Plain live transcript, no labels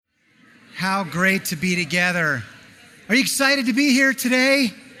How great to be together. Are you excited to be here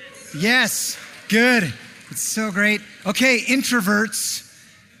today? Yes, good. It's so great. Okay, introverts,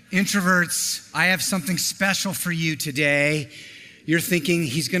 I have something special for you today. You're thinking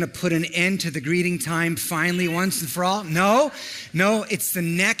he's going to put an end to the greeting time finally once and for all? No, it's the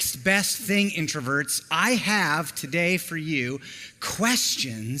next best thing, introverts. I have today for you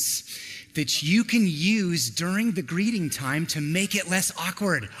questions that you can use during the greeting time to make it less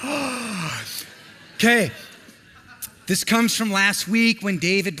awkward. Okay, this comes from last week when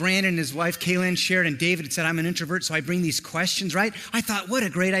David Brandon and his wife Kaylin shared, and David had said, I'm an introvert, so I bring these questions, right? I thought, what a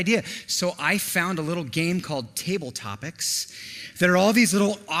great idea. So I found a little game called Table Topics. There are all these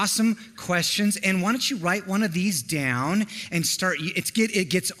little awesome questions, and why don't you write one of these down and start. It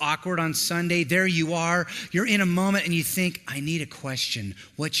gets awkward on Sunday. There you are. You're in a moment, and you think, I need a question.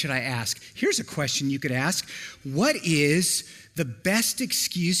 What should I ask? Here's a question you could ask. What is the best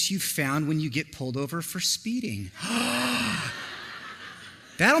excuse you found when you get pulled over for speeding?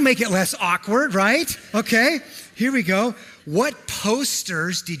 That'll make it less awkward, right? Okay, here we go. What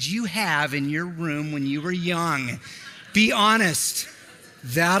posters did you have in your room when you were young? Be honest.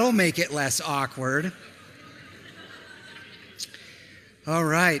 That'll make it less awkward. All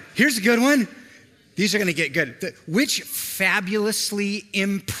right, here's a good one. These are going to get good. Which fabulously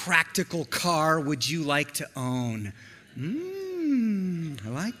impractical car would you like to own? I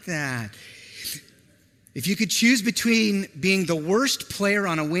like that. If you could choose between being the worst player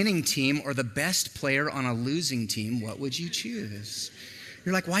on a winning team or the best player on a losing team, what would you choose?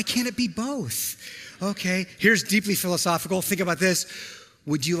 You're like, why can't it be both? Okay, here's deeply philosophical. Think about this.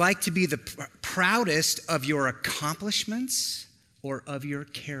 Would you like to be the proudest of your accomplishments or of your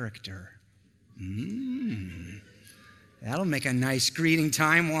character? That'll make a nice greeting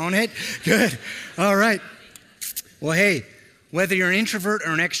time, won't it? Good. All right. Well, hey, whether you're an introvert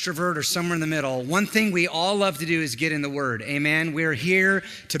or an extrovert or somewhere in the middle, one thing we all love to do is get in the Word. Amen? We're here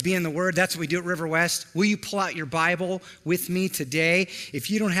to be in the Word. That's what we do at River West. Will you pull out your Bible with me today? If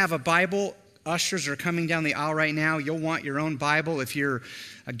you don't have a Bible, ushers are coming down the aisle right now. You'll want your own Bible. If you're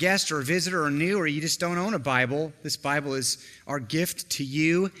a guest or a visitor or new, or you just don't own a Bible, this Bible is our gift to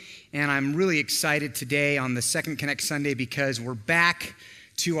you. And I'm really excited today on the Second Connect Sunday because we're back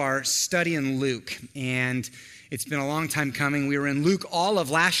to our study in Luke. And it's been a long time coming. We were in Luke all of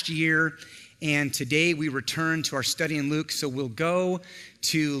last year, and today we return to our study in Luke. So we'll go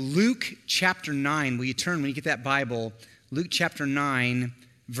to Luke chapter 9. Will you turn when you get that Bible? Luke chapter 9,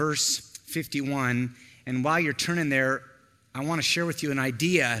 verse 51. And while you're turning there, I want to share with you an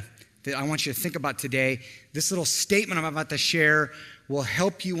idea that I want you to think about today. This little statement I'm about to share will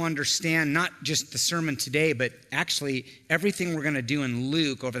help you understand not just the sermon today, but actually everything we're going to do in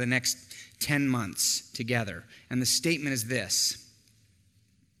Luke over the next 10 months together. And the statement is this.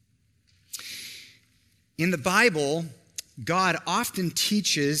 In the Bible, God often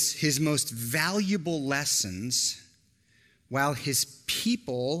teaches his most valuable lessons while his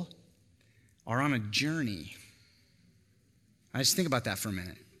people are on a journey. I just think about that for a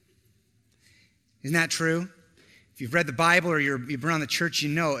minute. Isn't that true? If you've read the Bible or you've been around the church, you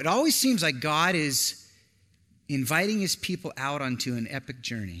know it always seems like God is inviting his people out onto an epic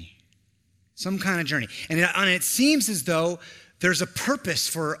journey. Some kind of journey. And it seems as though there's a purpose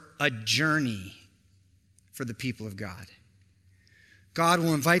for a journey for the people of God. God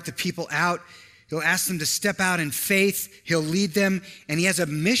will invite the people out. He'll ask them to step out in faith. He'll lead them, and he has a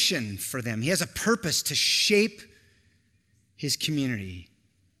mission for them. He has a purpose to shape his community.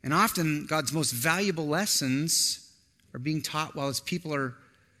 And often, God's most valuable lessons are being taught while his people are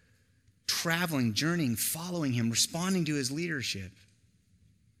traveling, journeying, following him, responding to his leadership.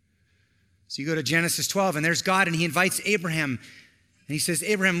 So you go to Genesis 12, and there's God, and he invites Abraham. And he says,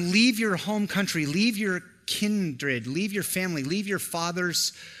 Abraham, leave your home country, leave your kindred, leave your family, leave your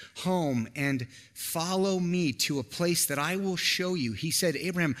father's home, and follow me to a place that I will show you. He said,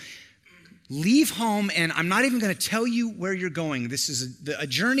 Abraham, leave home, and I'm not even going to tell you where you're going. This is a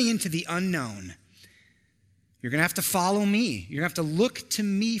journey into the unknown. You're going to have to follow me. You're going to have to look to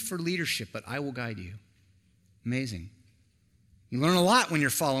me for leadership, but I will guide you. Amazing. You learn a lot when you're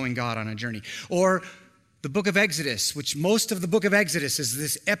following God on a journey. Or the book of Exodus, which most of the book of Exodus is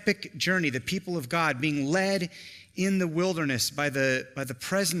this epic journey, the people of God being led in the wilderness by the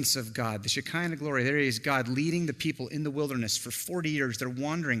presence of God, the Shekinah glory. There is God leading the people in the wilderness for 40 years. They're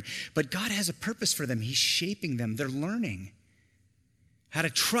wandering, but God has a purpose for them. He's shaping them. They're learning how to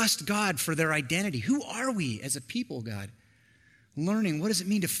trust God for their identity. Who are we as a people, God? Learning, what does it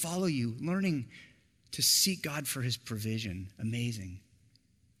mean to follow you? Learning to seek God for his provision. Amazing.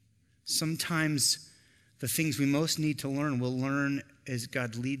 Sometimes the things we most need to learn, we'll learn as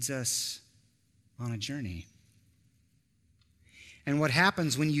God leads us on a journey. And what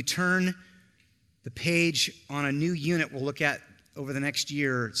happens when you turn the page on a new unit we'll look at over the next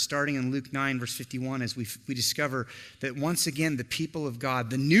year, starting in Luke 9, verse 51, as we discover that once again the people of God,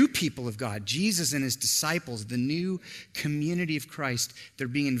 the new people of God, Jesus and his disciples, the new community of Christ, they're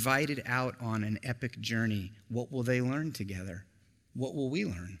being invited out on an epic journey. What will they learn together? What will we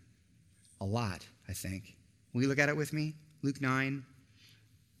learn? A lot, I think. Will you look at it with me? Luke 9.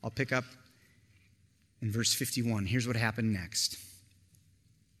 I'll pick up in verse 51. Here's what happened next.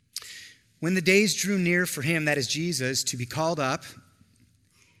 When the days drew near for him, that is Jesus, to be called up,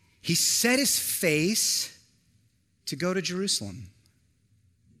 he set his face to go to Jerusalem.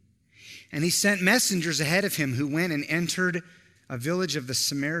 And he sent messengers ahead of him who went and entered a village of the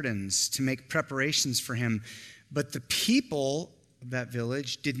Samaritans to make preparations for him. But the people of that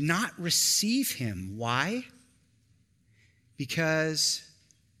village did not receive him. Why? Because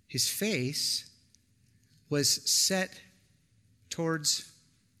his face was set towards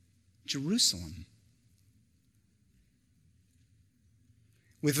Jerusalem.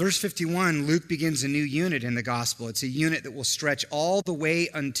 With verse 51, Luke begins a new unit in the gospel. It's a unit that will stretch all the way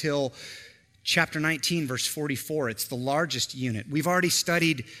until chapter 19, verse 44. It's the largest unit. We've already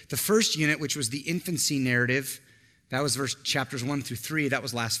studied the first unit, which was the infancy narrative. That was chapters 1 through 3. That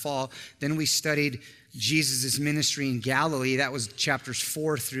was last fall. Then we studied Jesus' ministry in Galilee. That was chapters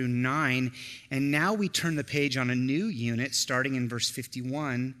 4 through 9. And now we turn the page on a new unit, starting in verse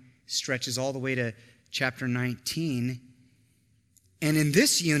 51, stretches all the way to chapter 19. And in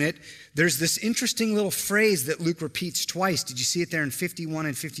this unit, there's this interesting little phrase that Luke repeats twice. Did you see it there in 51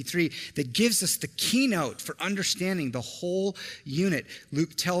 and 53? That gives us the keynote for understanding the whole unit.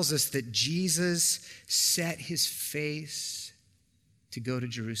 Luke tells us that Jesus set his face to go to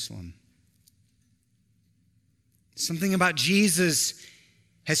Jerusalem. Something about Jesus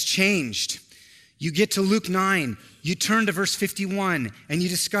has changed. You get to Luke 9, you turn to verse 51, and you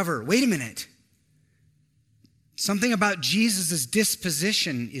discover, wait a minute. Something about Jesus'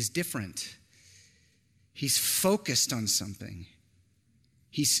 disposition is different. He's focused on something.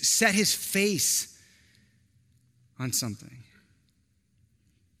 He's set his face on something.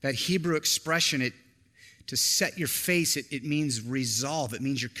 That Hebrew expression, to set your face, it means resolve. It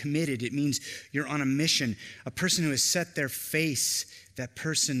means you're committed. It means you're on a mission. A person who has set their face, that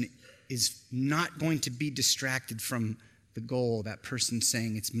person is not going to be distracted from the goal. That person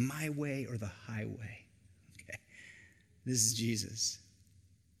saying, it's my way or the highway. Okay, this is Jesus.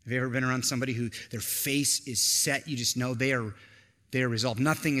 Have you ever been around somebody who their face is set? You just know they are resolved.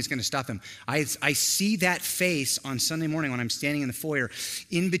 Nothing is going to stop them. I see that face on Sunday morning when I'm standing in the foyer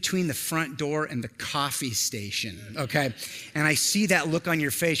in between the front door and the coffee station, okay? And I see that look on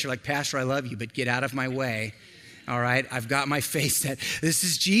your face. You're like, Pastor, I love you, but get out of my way, all right? I've got my face set. This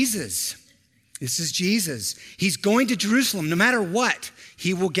is Jesus. This is Jesus. He's going to Jerusalem. No matter what,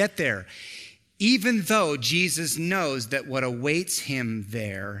 he will get there. Even though Jesus knows that what awaits him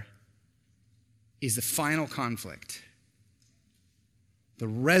there is the final conflict, the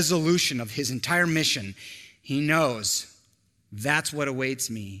resolution of his entire mission. He knows that's what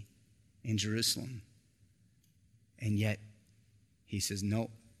awaits me in Jerusalem. And yet, he says, no,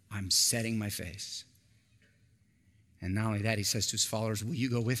 I'm setting my face. And not only that, he says to his followers, will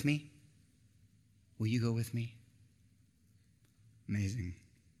you go with me? Will you go with me? Amazing.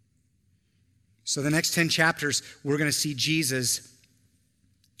 So the next 10 chapters, we're going to see Jesus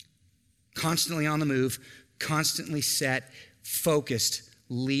constantly on the move, constantly set, focused,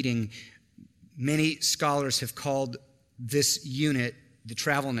 leading. Many scholars have called this unit the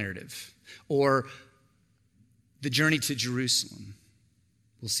travel narrative or the journey to Jerusalem.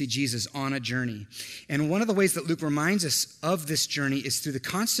 We'll see Jesus on a journey. And one of the ways that Luke reminds us of this journey is through the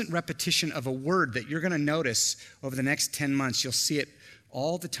constant repetition of a word that you're going to notice over the next 10 months. You'll see it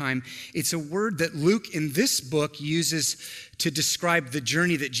all the time. It's a word that Luke in this book uses to describe the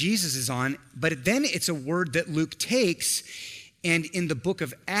journey that Jesus is on, but then it's a word that Luke takes, and in the book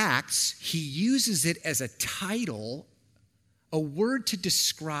of Acts, he uses it as a title, a word to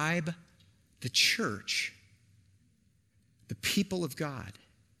describe the church, the people of God.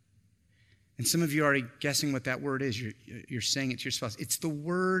 And some of you are already guessing what that word is. You're saying it to your spouse. It's the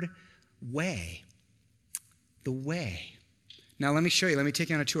word way. The way. Now let me show you. Let me take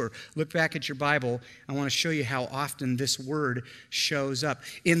you on a tour. Look back at your Bible. I want to show you how often this word shows up.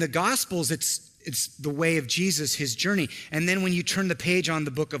 In the Gospels, it's the way of Jesus, his journey. And then when you turn the page on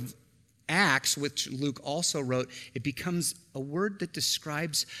the book of Acts, which Luke also wrote, it becomes a word that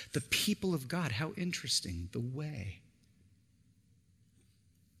describes the people of God. How interesting. The way.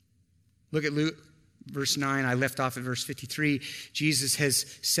 Look at Luke verse 9, I left off at verse 53. Jesus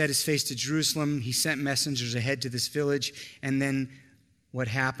has set his face to Jerusalem. He sent messengers ahead to this village. And then what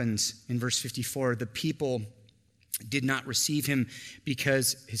happens in verse 54? The people did not receive him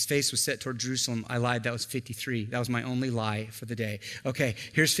because his face was set toward Jerusalem. I lied. That was 53. That was my only lie for the day. Okay,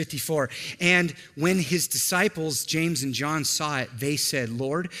 here's 54. And when his disciples, James and John, saw it, they said,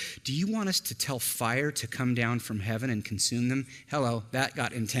 Lord, do you want us to tell fire to come down from heaven and consume them? Hello, that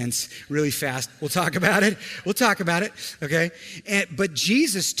got intense really fast. We'll talk about it. Okay? But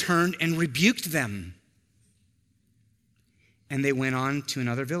Jesus turned and rebuked them. And they went on to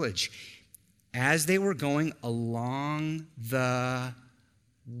another village. As they were going along the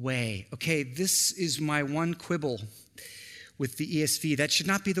way. Okay, this is my one quibble with the ESV. That should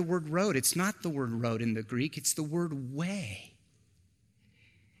not be the word road. It's not the word road in the Greek. It's the word way.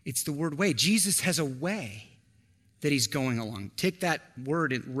 It's the word way. Jesus has a way that he's going along. Take that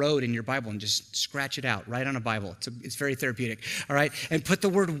word road in your Bible and just scratch it out right on a Bible. It's very therapeutic. All right, and put the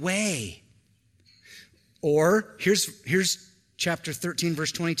word way. Or here's Chapter 13,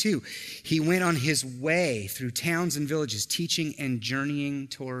 verse 22. He went on his way through towns and villages, teaching and journeying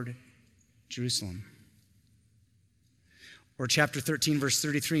toward Jerusalem. Or chapter 13, verse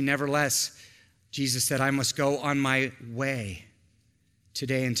 33, nevertheless, Jesus said, I must go on my way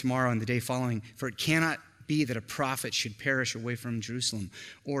today and tomorrow and the day following, for it cannot be that a prophet should perish away from Jerusalem.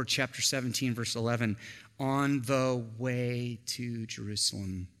 Or chapter 17, verse 11, on the way to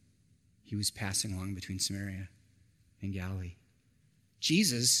Jerusalem, he was passing along between Samaria and Galilee.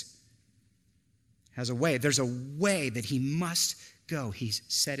 Jesus has a way. There's a way that he must go. He's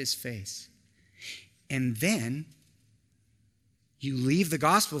set his face. And then you leave the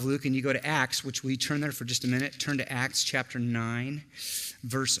Gospel of Luke and you go to Acts, which we turn there for just a minute. Turn to Acts chapter 9,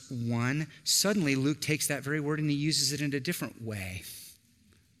 verse 1. Suddenly, Luke takes that very word and he uses it in a different way.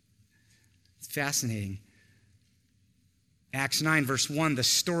 It's fascinating. Acts 9, verse 1, the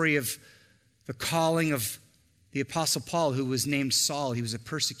story of the calling of the Apostle Paul, who was named Saul. He was a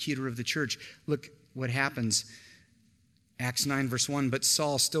persecutor of the church. Look what happens. Acts 9, verse 1, but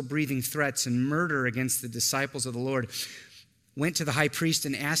Saul, still breathing threats and murder against the disciples of the Lord, went to the high priest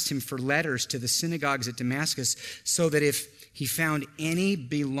and asked him for letters to the synagogues at Damascus, so that if he found any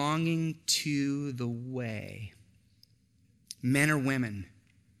belonging to the way, men or women,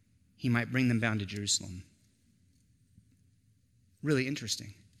 he might bring them bound to Jerusalem. Really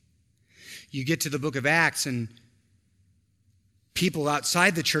interesting. You get to the book of Acts, and people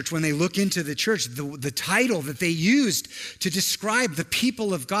outside the church, when they look into the church, the title that they used to describe the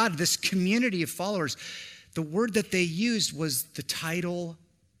people of God, this community of followers, the word that they used was the title,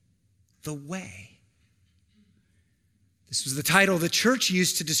 the way. This was the title the church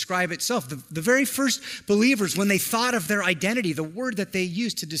used to describe itself. The very first believers, when they thought of their identity, the word that they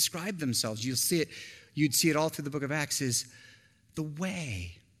used to describe themselves, you'd see it all through the book of Acts, is the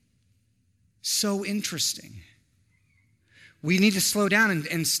way. So interesting. We need to slow down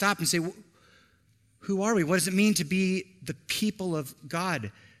and stop and say, who are we? What does it mean to be the people of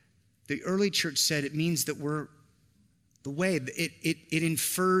God? The early church said it means that we're the way. It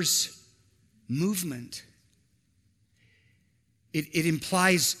infers movement. It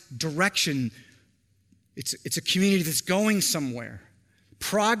implies direction. It's a community that's going somewhere.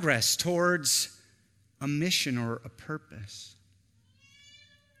 Progress towards a mission or a purpose.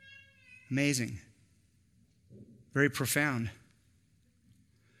 Amazing. Very profound.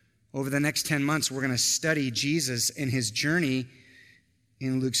 Over the next 10 months, we're going to study Jesus and his journey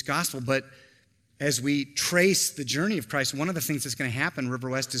in Luke's gospel. But as we trace the journey of Christ, one of the things that's going to happen, River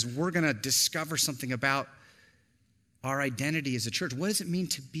West, is we're going to discover something about our identity as a church. What does it mean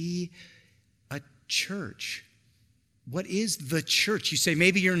to be a church? What is the church? You say,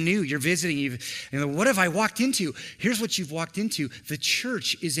 maybe you're new, you're visiting. What have I walked into? Here's what you've walked into. The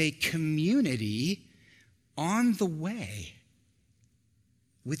church is a community on the way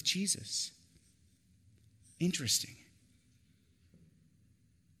with Jesus. Interesting.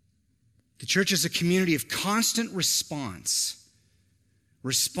 The church is a community of constant response,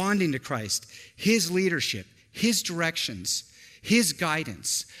 responding to Christ, his leadership, his directions, his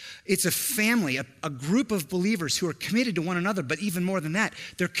guidance. It's a family, a group of believers who are committed to one another, but even more than that,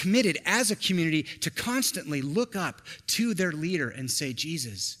 they're committed as a community to constantly look up to their leader and say,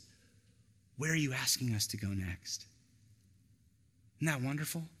 Jesus, where are you asking us to go next? Isn't that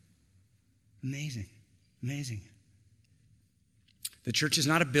wonderful? Amazing, amazing. The church is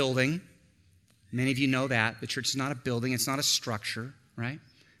not a building. Many of you know that. The church is not a building. It's not a structure, right?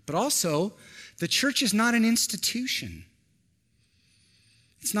 But also, the church is not an institution.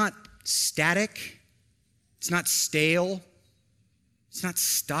 It's not static. It's not stale. It's not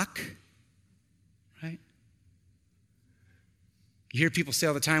stuck. You hear people say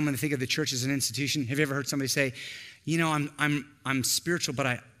all the time when they think of the church as an institution. Have you ever heard somebody say, you know, I'm spiritual,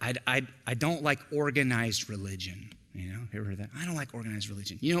 but I don't like organized religion. You know, have you ever heard that? I don't like organized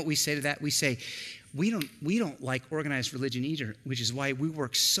religion. You know what we say to that? We say, we don't like organized religion either, which is why we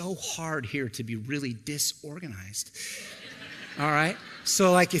work so hard here to be really disorganized. All right?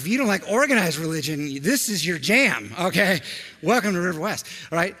 So, like, if you don't like organized religion, this is your jam, okay? Welcome to River West,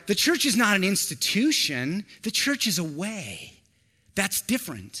 all right? The church is not an institution. The church is a way. That's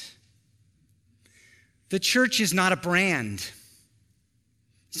different. The church is not a brand.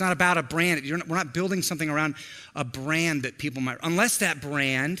 It's not about a brand. We're not building something around a brand that people might, unless that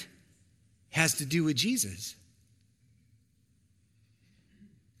brand has to do with Jesus.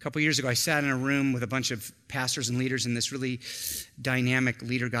 A couple years ago, I sat in a room with a bunch of pastors and leaders, and this really dynamic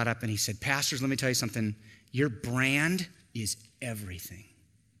leader got up and he said, "Pastors, let me tell you something. Your brand is everything."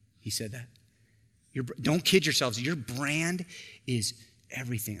 He said that. Don't kid yourselves. Your brand is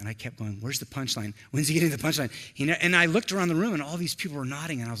everything. And I kept going, where's the punchline? When's he getting to the punchline? And I looked around the room, and all these people were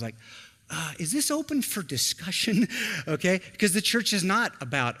nodding, and I was like, is this open for discussion? Okay? Because the church is not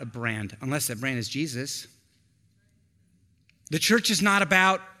about a brand, unless that brand is Jesus. The church is not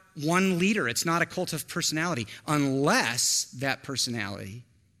about one leader. It's not a cult of personality, unless that personality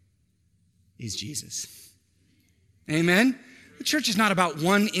is Jesus. Amen? The church is not about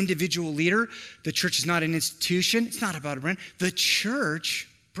one individual leader. The church is not an institution. It's not about a brand. The church,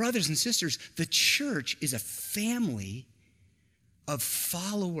 brothers and sisters, the church is a family of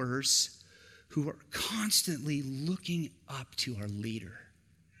followers who are constantly looking up to our leader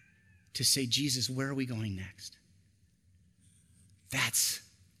to say, Jesus, where are we going next? That's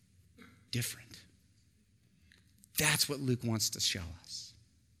different. That's what Luke wants to show us.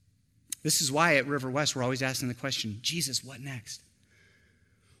 This is why at River West we're always asking the question, Jesus, what next?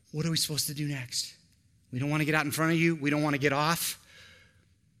 What are we supposed to do next? We don't want to get out in front of you. We don't want to get off.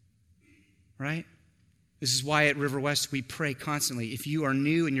 Right? This is why at River West we pray constantly. If you are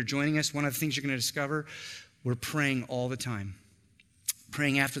new and you're joining us, one of the things you're going to discover, we're praying all the time.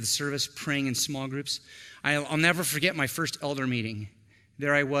 Praying after the service, praying in small groups. I'll never forget my first elder meeting.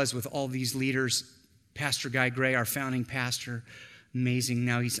 There I was with all these leaders. Pastor Guy Gray, our founding pastor, amazing.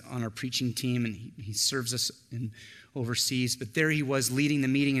 Now he's on our preaching team and he serves us overseas. But there he was leading the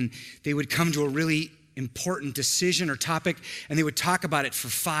meeting, and they would come to a really important decision or topic, and they would talk about it for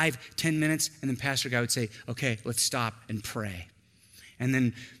 5-10 minutes, and then Pastor Guy would say, okay, let's stop and pray. And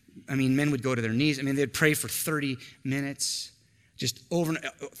then, men would go to their knees. They'd pray for 30 minutes, just over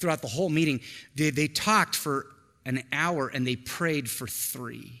throughout the whole meeting. They talked for an hour, and they prayed for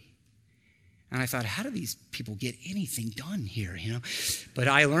 3. And I thought, how do these people get anything done here, But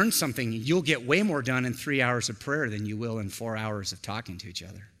I learned something. You'll get way more done in 3 hours of prayer than you will in 4 hours of talking to each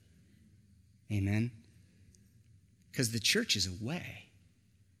other. Amen? Because the church is a way,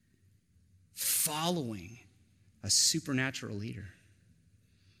 following a supernatural leader.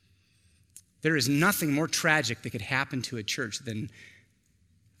 There is nothing more tragic that could happen to a church than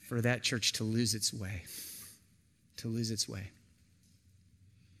for that church to lose its way. To lose its way.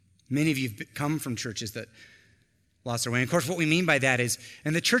 Many of you have come from churches that lost their way. And of course, what we mean by that is,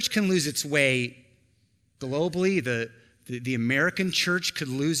 and the church can lose its way globally. The American church could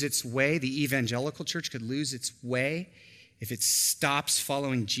lose its way. The evangelical church could lose its way if it stops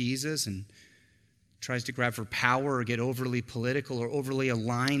following Jesus and tries to grab for power or get overly political or overly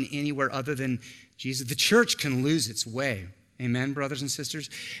aligned anywhere other than Jesus. The church can lose its way. Amen, brothers and sisters?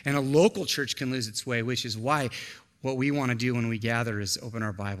 And a local church can lose its way, which is why what we want to do when we gather is open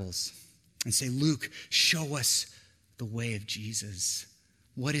our Bibles and say, Luke, show us the way of Jesus.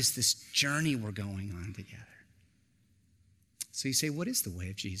 What is this journey we're going on together? So you say, what is the way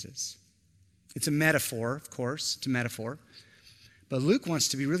of Jesus? It's a metaphor, of course. It's a metaphor. But Luke wants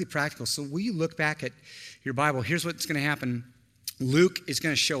to be really practical. So will you look back at your Bible? Here's what's going to happen. Luke is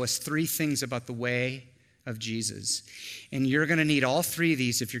going to show us 3 things about the way of Jesus. And you're going to need all 3 of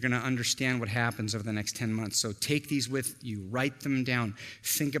these if you're going to understand what happens over the next 10 months. So take these with you. Write them down.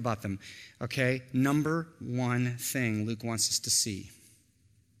 Think about them. Okay? Number 1 thing Luke wants us to see.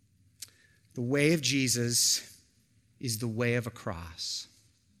 The way of Jesus is the way of a cross.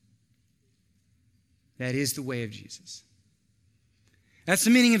 That is the way of Jesus. That's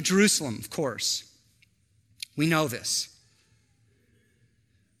the meaning of Jerusalem, of course. We know this.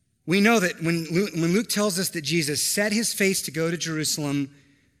 We know that when Luke tells us that Jesus set his face to go to Jerusalem,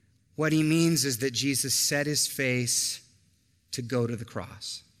 what he means is that Jesus set his face to go to the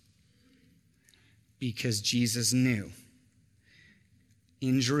cross. Because Jesus knew,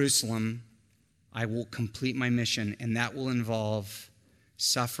 in Jerusalem, I will complete my mission, and that will involve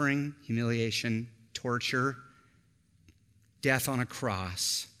suffering, humiliation, torture, death on a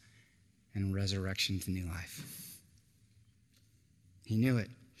cross, and resurrection to new life. He knew it.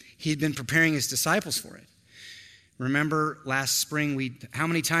 He had been preparing his disciples for it. Remember last spring, how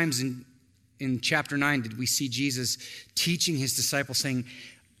many times in chapter 9 did we see Jesus teaching his disciples, saying,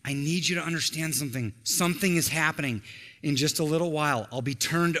 I need you to understand something. Something is happening. In just a little while, I'll be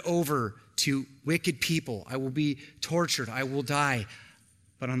turned over to wicked people. I will be tortured. I will die.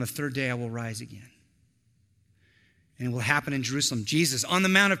 But on the third day, I will rise again. And it will happen in Jerusalem. Jesus, on the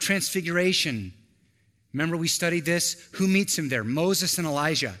Mount of Transfiguration. Remember we studied this? Who meets him there? Moses and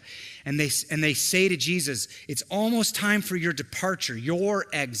Elijah. And they say to Jesus, it's almost time for your departure, your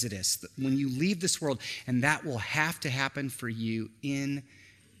exodus, when you leave this world. And that will have to happen for you in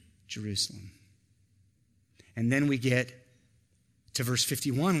Jerusalem. And then we get to verse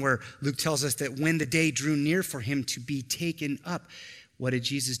 51, where Luke tells us that when the day drew near for him to be taken up, what did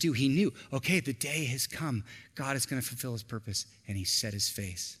Jesus do? He knew, okay, the day has come. God is going to fulfill his purpose. And he set his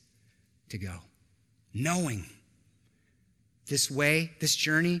face to go, knowing this way, this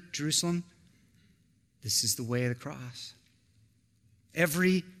journey, Jerusalem, this is the way of the cross.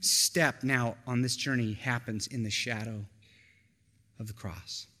 Every step now on this journey happens in the shadow of the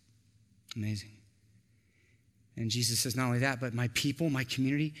cross. Amazing. And Jesus says, not only that, but my people, my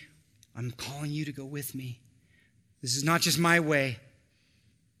community, I'm calling you to go with me. This is not just my way.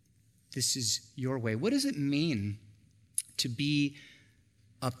 This is your way. What does it mean to be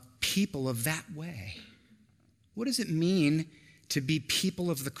a people of that way? What does it mean to be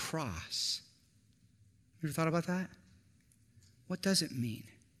people of the cross? You ever thought about that? What does it mean?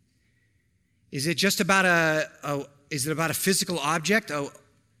 Is it just about a physical object,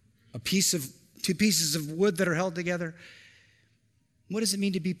 a piece of two pieces of wood that are held together? What does it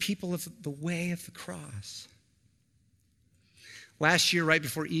mean to be people of the way of the cross? Last year, right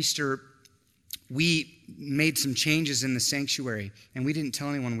before Easter, we made some changes in the sanctuary, and we didn't tell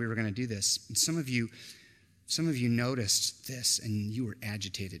anyone we were going to do this. And some of you noticed this, and you were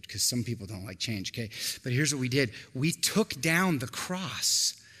agitated because some people don't like change, okay? But here's what we did. We took down the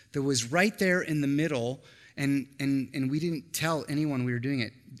cross that was right there in the middle, and we didn't tell anyone we were doing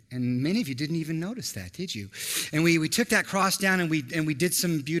it. And many of you didn't even notice that, did you? And we took that cross down, and we did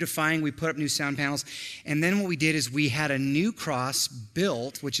some beautifying. We put up new sound panels. And then what we did is we had a new cross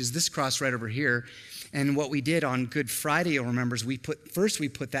built, which is this cross right over here. And what we did on Good Friday, you'll remember, is we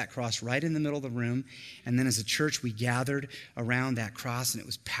put that cross right in the middle of the room. And then as a church, we gathered around that cross, and it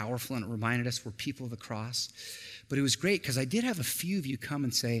was powerful, and it reminded us we're people of the cross. But it was great because I did have a few of you come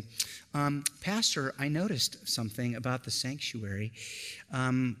and say, Pastor, I noticed something about the sanctuary.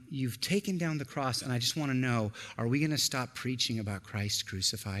 You've taken down the cross, and I just want to know, are we going to stop preaching about Christ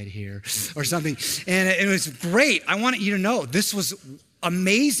crucified here or something? And it was great. I wanted you to know this was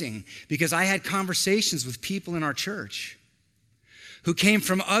amazing because I had conversations with people in our church who came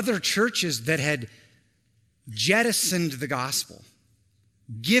from other churches that had jettisoned the gospel,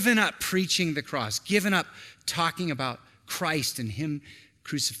 given up preaching the cross, given up talking about Christ and him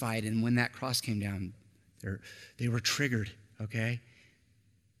crucified. And when that cross came down, they were triggered, okay?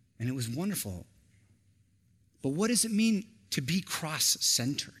 And it was wonderful. But what does it mean to be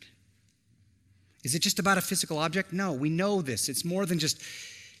cross-centered? Is it just about a physical object? No, we know this. It's more than just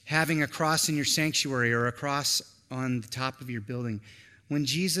having a cross in your sanctuary or a cross on the top of your building. When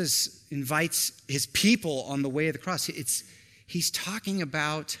Jesus invites his people on the way of the cross, he's talking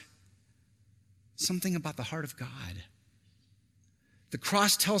about something about the heart of God. The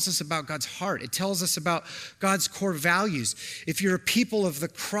cross tells us about God's heart. It tells us about God's core values. If you're a people of the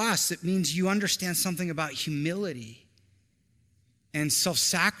cross, it means you understand something about humility and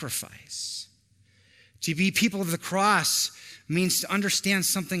self-sacrifice. To be people of the cross means to understand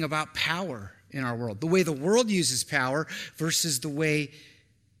something about power in our world, the way the world uses power versus the way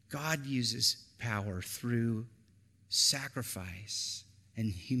God uses power through sacrifice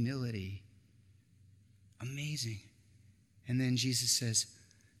and humility. Amazing. And then Jesus says,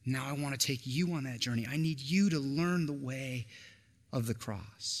 now I want to take you on that journey. I need you to learn the way of the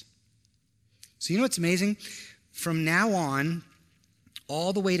cross. So you know what's amazing? From now on,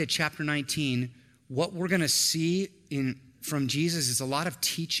 all the way to chapter 19, what we're going to see from Jesus is a lot of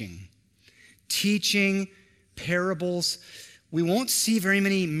teaching, parables. We won't see very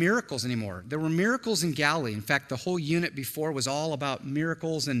many miracles anymore. There were miracles in Galilee. In fact, the whole unit before was all about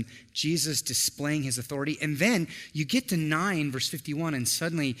miracles and Jesus displaying his authority. And then you get to 9, verse 51, and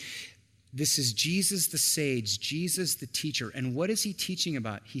suddenly this is Jesus the sage, Jesus the teacher. And what is he teaching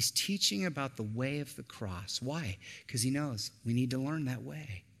about? He's teaching about the way of the cross. Why? Because he knows we need to learn that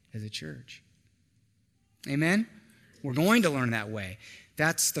way as a church. Amen? We're going to learn that way.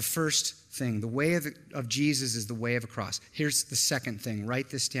 That's the first thing. The way of Jesus is the way of a cross. Here's the second thing.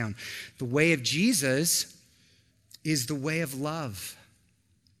 Write this down. The way of Jesus is the way of love.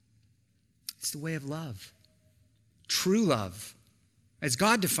 It's the way of love. True love, as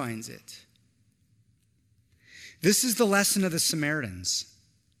God defines it. This is the lesson of the Samaritans,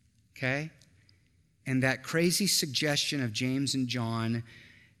 okay? And that crazy suggestion of James and John,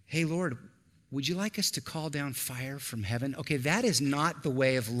 hey, Lord, would you like us to call down fire from heaven? Okay, that is not the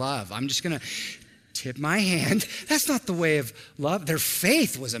way of love. I'm just going to tip my hand. That's not the way of love. Their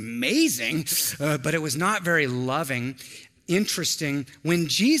faith was amazing, but it was not very loving. Interesting, when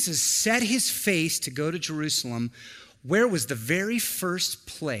Jesus set his face to go to Jerusalem, where was the very first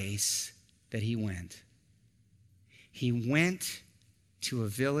place that he went? He went to a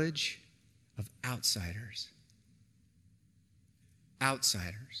village of outsiders.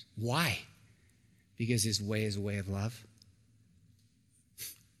 Outsiders. Why? Because his way is a way of love.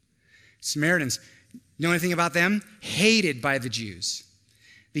 Samaritans, know anything about them? Hated by the Jews.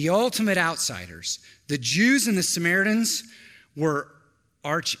 The ultimate outsiders. The Jews and the Samaritans were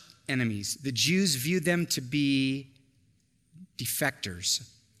arch enemies. The Jews viewed them to be defectors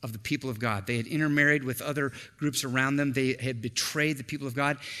of the people of God. They had intermarried with other groups around them. They had betrayed the people of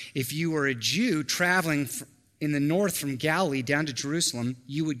God. If you were a Jew traveling in the north from Galilee down to Jerusalem,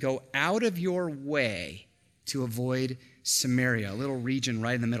 you would go out of your way to avoid Samaria, a little region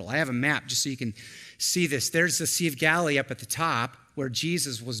right in the middle. I have a map just so you can see this. There's the Sea of Galilee up at the top where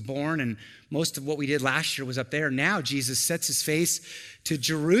Jesus was born, and most of what we did last year was up there. Now Jesus sets his face to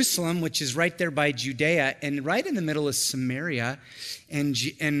Jerusalem, which is right there by Judea, and right in the middle is Samaria,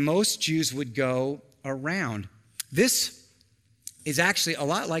 and most Jews would go around. This is actually a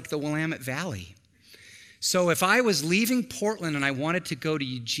lot like the Willamette Valley. So if I was leaving Portland and I wanted to go to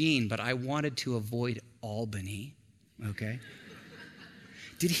Eugene, but I wanted to avoid Albany, okay?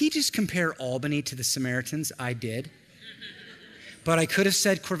 Did he just compare Albany to the Samaritans? I did. But I could have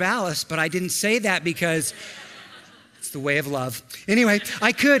said Corvallis, but I didn't say that because it's the way of love. Anyway,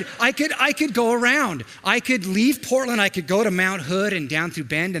 I could go around. I could leave Portland. I could go to Mount Hood and down through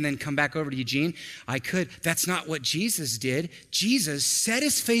Bend and then come back over to Eugene. I could. That's not what Jesus did. Jesus set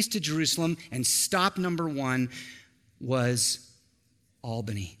his face to Jerusalem, and stop number one was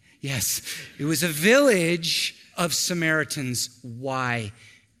Albany. Yes, it was a village of Samaritans. Why?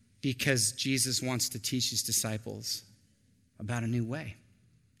 Because Jesus wants to teach his disciples about a new way.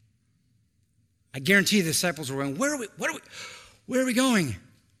 I guarantee the disciples were going, where are we going?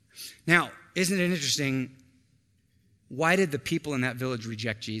 Now, isn't it interesting? Why did the people in that village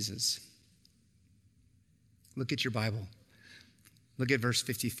reject Jesus? Look at your Bible. Look at verse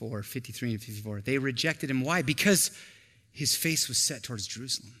 54, 53 and 54. They rejected him. Why? Because his face was set towards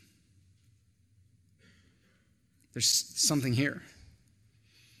Jerusalem. There's something here.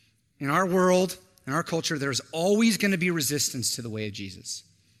 In our world, in our culture, there's always going to be resistance to the way of Jesus.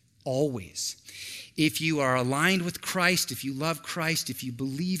 Always. If you are aligned with Christ, if you love Christ, if you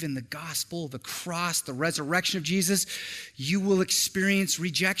believe in the gospel, the cross, the resurrection of Jesus, you will experience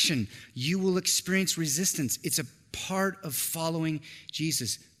rejection. You will experience resistance. It's a part of following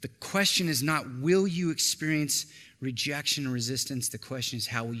Jesus. The question is not, will you experience rejection or resistance? The question is,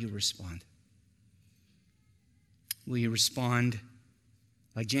 how will you respond? Will you respond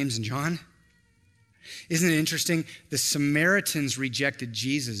like James and John? Isn't it interesting? The Samaritans rejected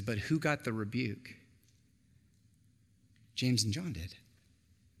Jesus, but who got the rebuke? James and John did.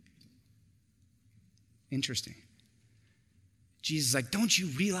 Interesting. Jesus is like, don't you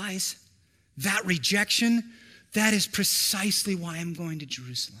realize that rejection? That is precisely why I'm going to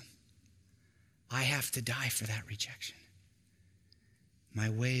Jerusalem. I have to die for that rejection. My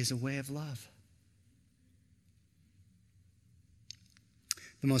way is a way of love.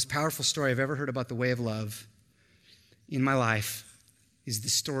 The most powerful story I've ever heard about the way of love in my life is the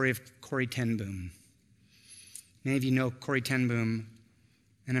story of Corrie ten Boom. Many of you know Corrie ten Boom,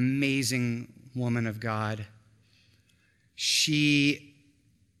 an amazing woman of God. She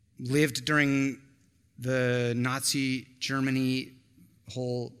lived during the Nazi Germany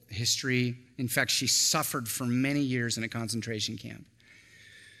whole history. In fact, she suffered for many years in a concentration camp.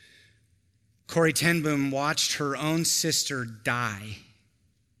 Corrie ten Boom watched her own sister die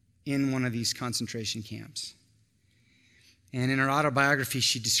in one of these concentration camps. And in her autobiography,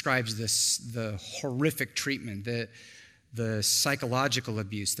 she describes the horrific treatment, the psychological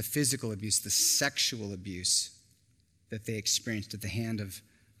abuse, the physical abuse, the sexual abuse that they experienced at the hand of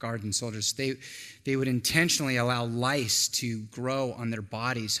guards and soldiers. They would intentionally allow lice to grow on their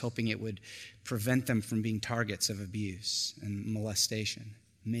bodies, hoping it would prevent them from being targets of abuse and molestation.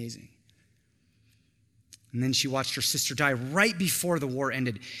 Amazing. And then she watched her sister die right before the war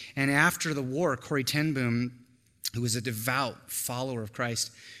ended. And after the war, Corrie ten Boom, who was a devout follower of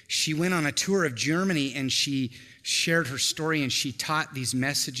Christ, she went on a tour of Germany and she shared her story and she taught these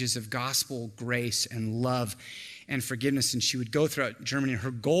messages of gospel grace and love and forgiveness. And she would go throughout Germany.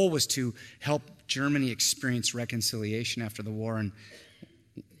 Her goal was to help Germany experience reconciliation after the war. And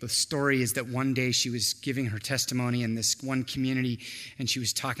the story is that one day she was giving her testimony in this one community, and she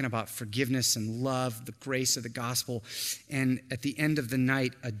was talking about forgiveness and love, the grace of the gospel. And at the end of the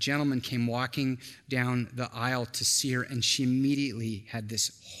night, a gentleman came walking down the aisle to see her, and she immediately had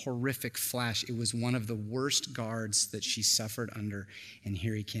this horrific flash. It was one of the worst guards that she suffered under, and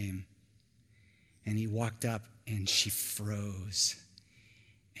here he came. And he walked up, and she froze.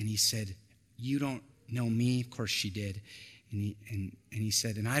 And he said, "You don't know me?" Of course she did. And he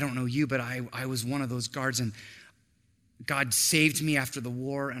said, "And I don't know you, but I was one of those guards, and God saved me after the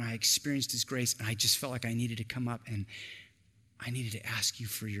war, and I experienced his grace, and I just felt like I needed to come up, and I needed to ask you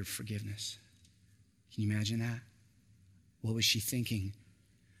for your forgiveness." Can you imagine that? What was she thinking?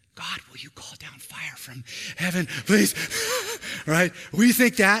 "God, will you call down fire from heaven, please?" Right? We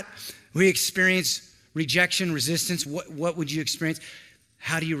think that. We experience rejection, resistance. What would you experience?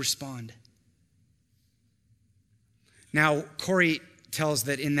 How do you respond? Now, Corrie tells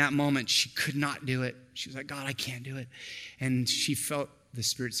that in that moment, she could not do it. She was like, "God, I can't do it." And she felt the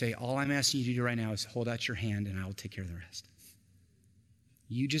Spirit say, "All I'm asking you to do right now is hold out your hand and I will take care of the rest.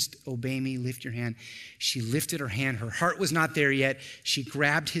 You just obey me, lift your hand." She lifted her hand. Her heart was not there yet. She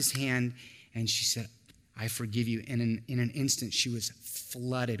grabbed his hand and she said, "I forgive you." And in an instant, she was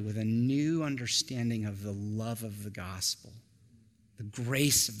flooded with a new understanding of the love of the gospel, the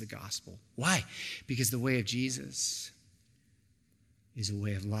grace of the gospel. Why? Because the way of Jesus is a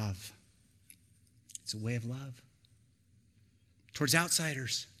way of love. It's a way of love towards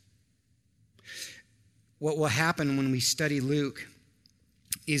outsiders. What will happen when we study Luke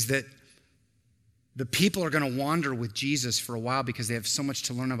is that the people are going to wander with Jesus for a while because they have so much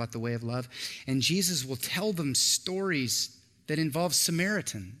to learn about the way of love. And Jesus will tell them stories that involve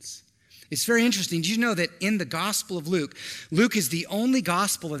Samaritans. It's very interesting. Did you know that in the Gospel of Luke, Luke is the only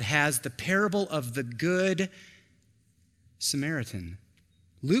gospel that has the parable of the Good Samaritan?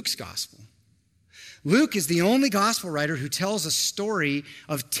 Luke's gospel. Luke is the only gospel writer who tells a story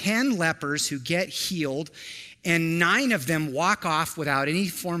of 10 lepers who get healed, and 9 of them walk off without any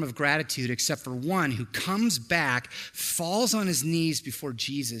form of gratitude except for one who comes back, falls on his knees before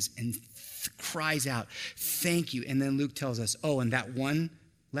Jesus, and cries out, "Thank you." And then Luke tells us, oh, and that one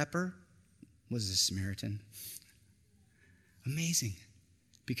leper was a Samaritan. Amazing.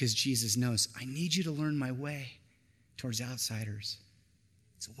 Because Jesus knows, I need you to learn my way towards outsiders.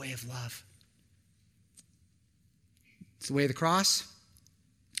 It's a way of love. It's the way of the cross.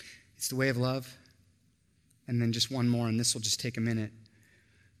 It's the way of love. And then just one more, and this will just take a minute.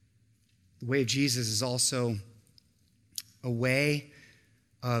 The way of Jesus is also a way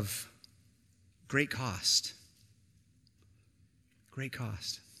of great cost. Great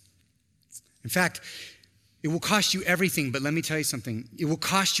cost. In fact, it will cost you everything, but let me tell you something. It will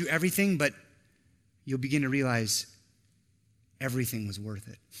cost you everything, but you'll begin to realize everything was worth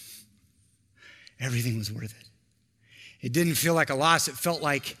it. Everything was worth it. It didn't feel like a loss. It felt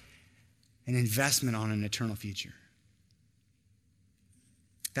like an investment on an eternal future.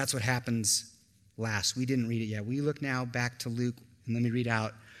 That's what happens last. We didn't read it yet. We look now back to Luke, and let me read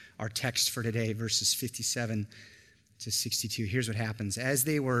out our text for today, verses 57 to 62. Here's what happens. As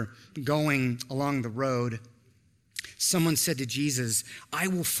they were going along the road, someone said to Jesus, "I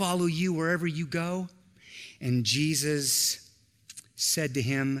will follow you wherever you go." And Jesus said to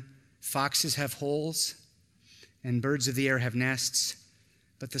him, "Foxes have holes, and birds of the air have nests,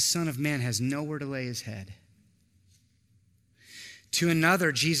 but the Son of Man has nowhere to lay his head." To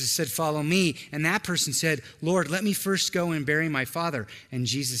another, Jesus said, "Follow me." And that person said, "Lord, let me first go and bury my father." And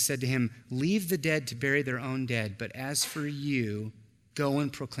Jesus said to him, "Leave the dead to bury their own dead, but as for you, go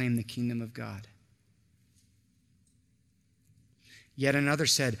and proclaim the kingdom of God." Yet another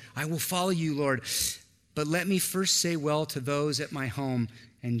said, "I will follow you, Lord, but let me first say well to those at my home."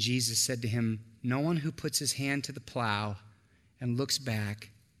 And Jesus said to him, "No one who puts his hand to the plow and looks back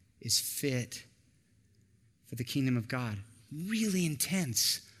is fit for the kingdom of God." Really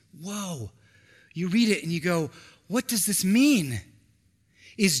intense. Whoa. You read it and you go, what does this mean?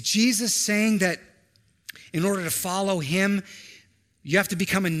 Is Jesus saying that in order to follow him, you have to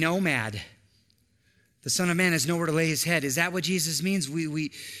become a nomad? The Son of Man has nowhere to lay his head. Is that what Jesus means?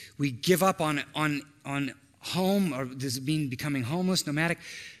 We give up on home, or does it mean becoming homeless, nomadic?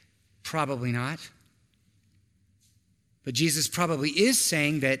 Probably not. But Jesus probably is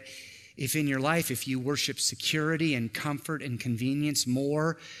saying that if in your life, if you worship security and comfort and convenience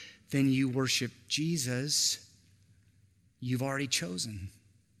more than you worship Jesus, you've already chosen,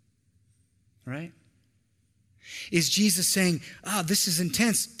 right? Is Jesus saying, this is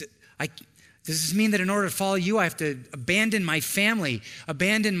intense. Does this mean that in order to follow you, I have to abandon my family,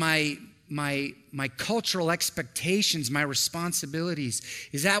 abandon my cultural expectations, my responsibilities?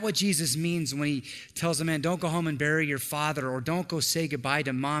 Is that what Jesus means when he tells a man, don't go home and bury your father, or don't go say goodbye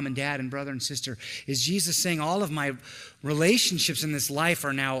to mom and dad and brother and sister? Is Jesus saying all of my relationships in this life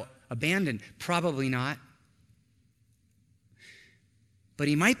are now abandoned? Probably not. But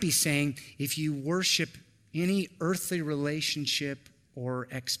he might be saying, if you worship any earthly relationship or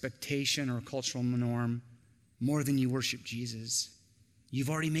expectation or cultural norm more than you worship Jesus, you've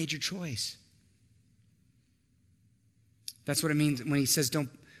already made your choice. That's what it means when he says,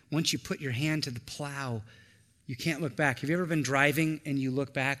 once you put your hand to the plow, you can't look back. Have you ever been driving and you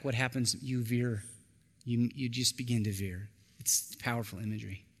look back? What happens? You veer. You just begin to veer. It's powerful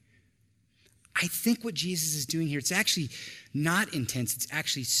imagery. I think what Jesus is doing here, it's actually not intense. It's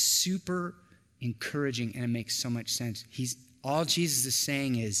actually super encouraging, and it makes so much sense. All Jesus is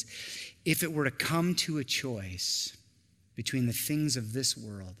saying is, if it were to come to a choice between the things of this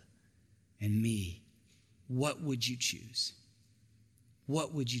world and me, what would you choose?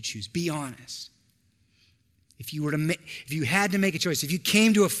 What would you choose? Be honest. If you had to make a choice, if you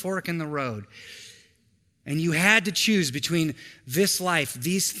came to a fork in the road and you had to choose between this life,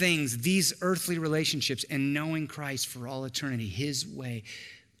 these things, these earthly relationships, and knowing Christ for all eternity, his way,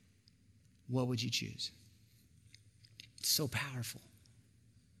 what would you choose? It's so powerful.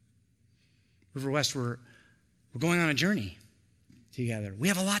 River West, we're going on a journey together. We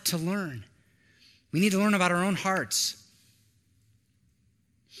have a lot to learn. We need to learn about our own hearts.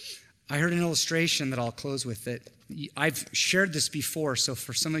 I heard an illustration that I'll close with that I've shared this before, so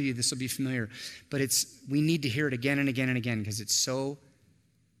for some of you this will be familiar, but we need to hear it again and again and again because it's so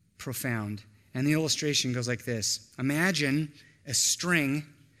profound. And the illustration goes like this. Imagine a string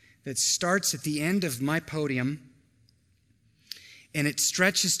that starts at the end of my podium and it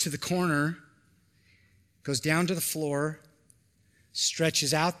stretches to the corner, goes down to the floor,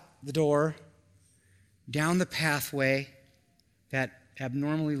 stretches out the door, down the pathway, that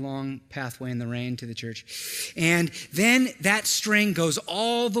abnormally long pathway in the rain to the church. And then that string goes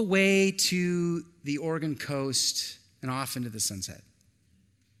all the way to the Oregon coast and off into the sunset.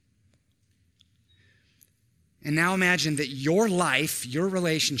 And now imagine that your life, your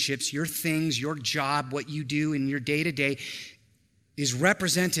relationships, your things, your job, what you do in your day-to-day is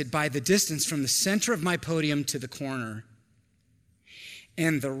represented by the distance from the center of my podium to the corner.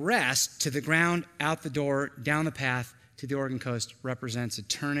 And the rest, to the ground, out the door, down the path to the Oregon coast, represents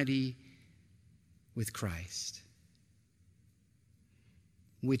eternity with Christ.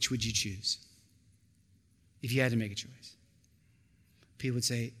 Which would you choose if you had to make a choice? People would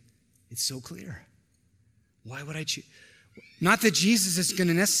say, it's so clear. Why would I choose? Not that Jesus is going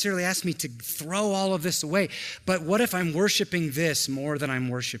to necessarily ask me to throw all of this away, but what if I'm worshiping this more than I'm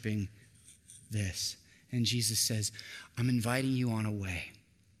worshiping this? And Jesus says, I'm inviting you on a way.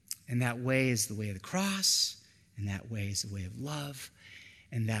 And that way is the way of the cross, and that way is the way of love,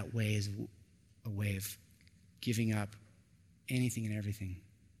 and that way is a way of giving up anything and everything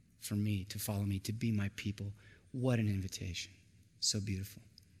for me, to follow me, to be my people. What an invitation. So beautiful.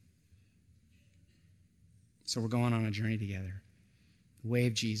 So we're going on a journey together. The way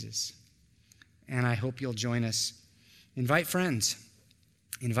of Jesus. And I hope you'll join us. Invite friends.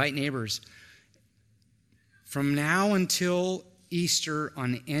 Invite neighbors. From now until Easter,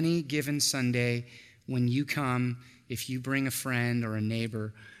 on any given Sunday, when you come, if you bring a friend or a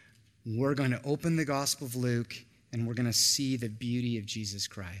neighbor, we're going to open the Gospel of Luke and we're going to see the beauty of Jesus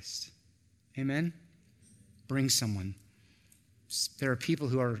Christ. Amen? Bring someone. There are people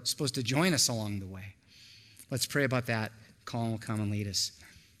who are supposed to join us along the way. Let's pray about that. Colin will come and lead us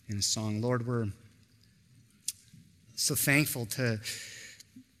in a song. Lord, we're so thankful to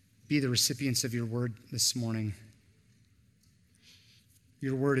be the recipients of your word this morning.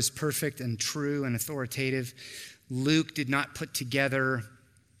 Your word is perfect and true and authoritative. Luke did not put together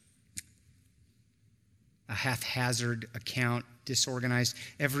a haphazard account, disorganized.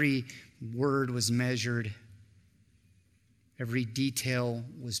 Every word was measured. Every detail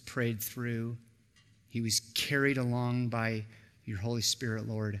was prayed through. He was carried along by your Holy Spirit,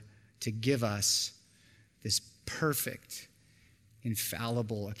 Lord, to give us this perfect,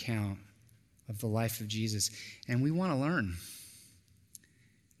 infallible account of the life of Jesus. And we want to learn.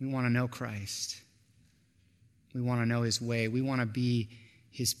 We want to know Christ. We want to know his way. We want to be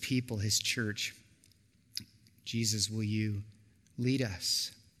his people, his church. Jesus, will you lead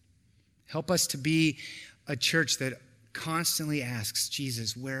us? Help us to be a church that constantly asks,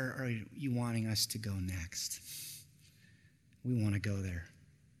 Jesus, where are you wanting us to go next? We want to go there.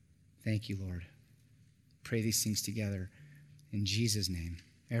 Thank you, Lord. Pray these things together in Jesus' name.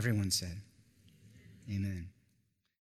 Everyone said, amen.